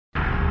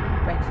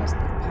Breakfast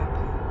with Papa.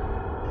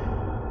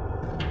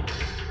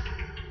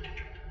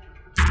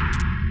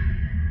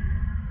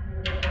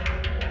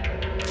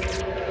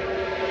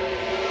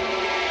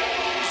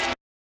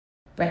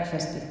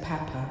 Breakfast with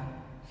Papa.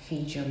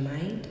 Feed your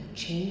mind,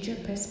 change your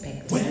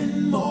perspective.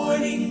 When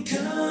morning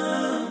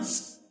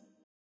comes.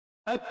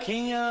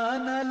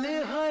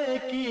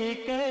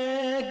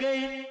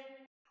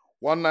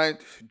 One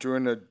night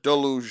during a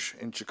deluge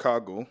in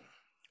Chicago,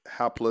 a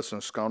hapless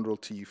and scoundrel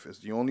thief is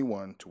the only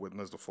one to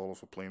witness the fall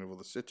of a plane over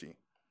the city.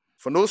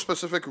 For no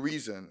specific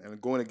reason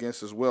and going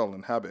against his will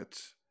and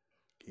habits,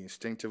 he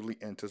instinctively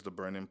enters the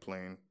burning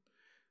plane,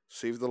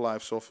 saves the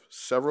lives of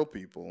several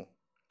people,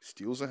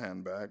 steals a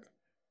handbag,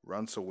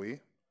 runs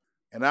away,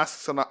 and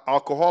asks an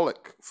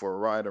alcoholic for a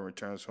ride and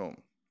returns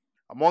home.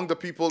 Among the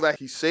people that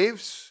he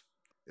saves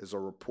is a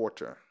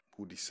reporter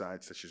who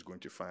decides that she's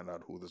going to find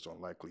out who this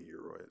unlikely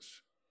hero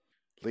is.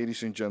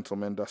 Ladies and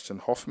gentlemen, Dustin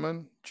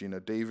Hoffman,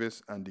 Gina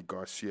Davis, Andy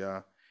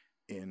Garcia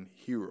in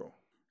Hero.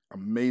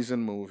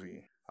 Amazing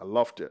movie. I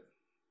loved it.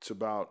 It's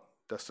about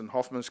Dustin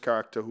Hoffman's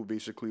character, who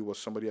basically was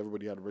somebody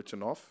everybody had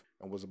written off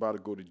and was about to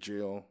go to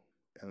jail,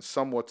 and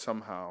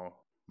somehow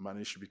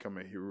managed to become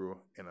a hero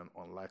in an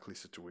unlikely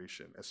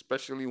situation,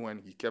 especially when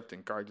he kept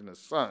encouraging his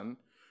son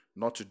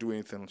not to do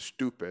anything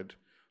stupid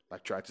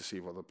like try to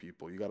save other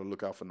people. You got to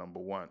look out for number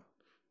one.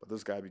 But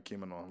this guy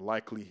became an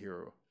unlikely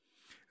hero.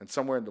 And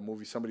somewhere in the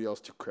movie, somebody else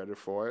took credit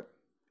for it.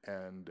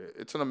 And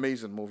it's an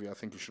amazing movie. I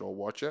think you should all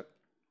watch it.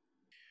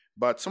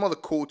 But some of the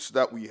quotes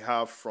that we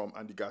have from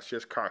Andy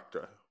Garcia's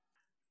character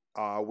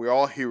are, "We're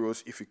all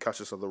heroes if you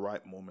catch us at the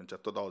right moment." I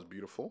thought that was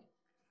beautiful.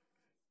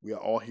 We are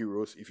all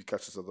heroes if you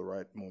catch us at the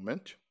right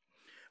moment.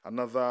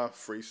 Another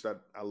phrase that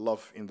I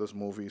love in this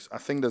movie is, "I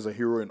think there's a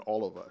hero in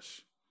all of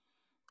us."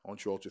 I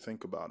want you all to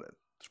think about it.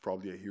 There's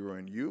probably a hero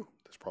in you.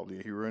 There's probably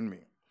a hero in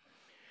me.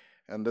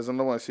 And there's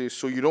another one that says,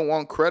 "So you don't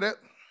want credit?"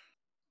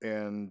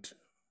 And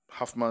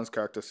Huffman's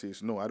character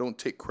says, "No, I don't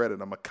take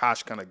credit. I'm a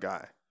cash kind of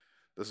guy."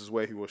 This is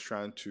where he was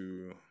trying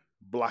to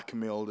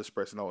blackmail this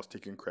person that was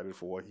taking credit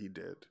for what he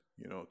did,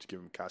 to give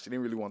him cash. He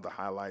didn't really want the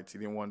highlights. He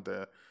didn't want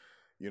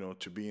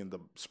to be in the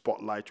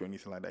spotlight or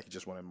anything like that. He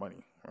just wanted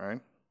money,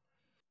 right?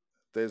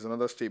 There's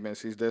another statement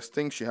that says, "There's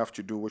things you have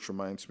to do," which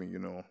reminds me,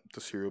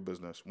 this hero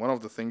business. "One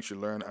of the things you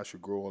learn as you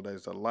grow older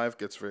is that life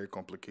gets very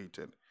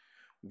complicated.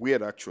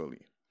 Weird,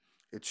 actually.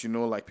 It's,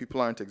 like people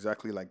aren't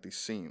exactly like they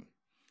seem.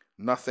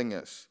 Nothing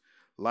is.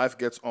 Life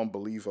gets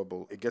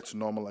unbelievable. It gets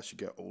normal as you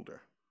get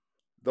older."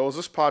 There was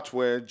this part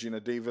where Gina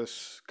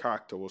Davis'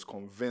 character was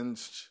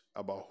convinced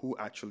about who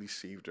actually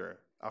saved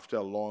her after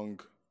a long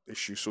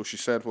issue. So she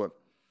said,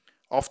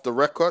 "Off the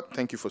record,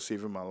 thank you for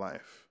saving my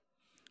life."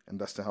 And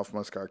Dustin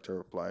Hoffman's character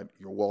replied,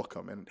 "You're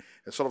welcome." And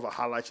it's sort of a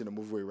highlight in the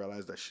movie where you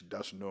realize that she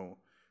does know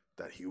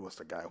that he was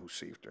the guy who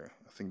saved her.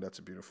 I think that's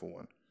a beautiful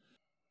one.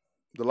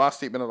 The last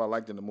statement that I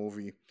liked in the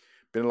movie,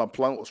 Ben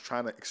LaPlante was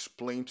trying to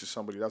explain to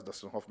somebody, that's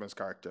Dustin Hoffman's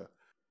character,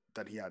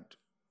 that he had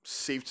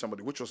saved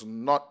somebody, which was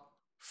not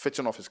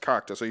fitting off his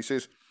character. So he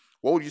says,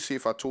 "What would you say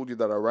if I told you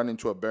that I ran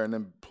into a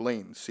burning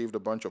plane, saved a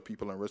bunch of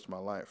people, and risked my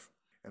life?"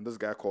 And this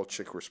guy called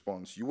Chick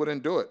responds, "You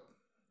wouldn't do it.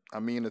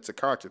 I mean, it's a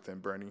character thing,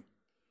 Bernie.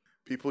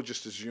 People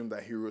just assume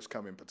that heroes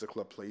come in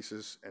particular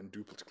places and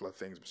do particular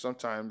things. But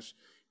sometimes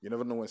you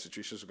never know when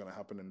situations are going to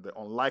happen, and the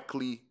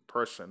unlikely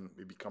person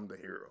may become the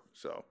hero."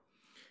 So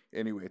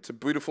anyway, it's a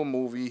beautiful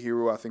movie,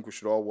 Hero. I think we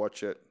should all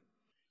watch it.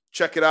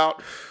 Check it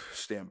out.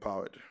 Stay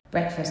empowered.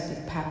 Breakfast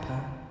with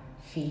Papa.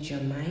 Feed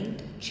your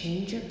mind,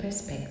 change your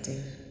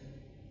perspective.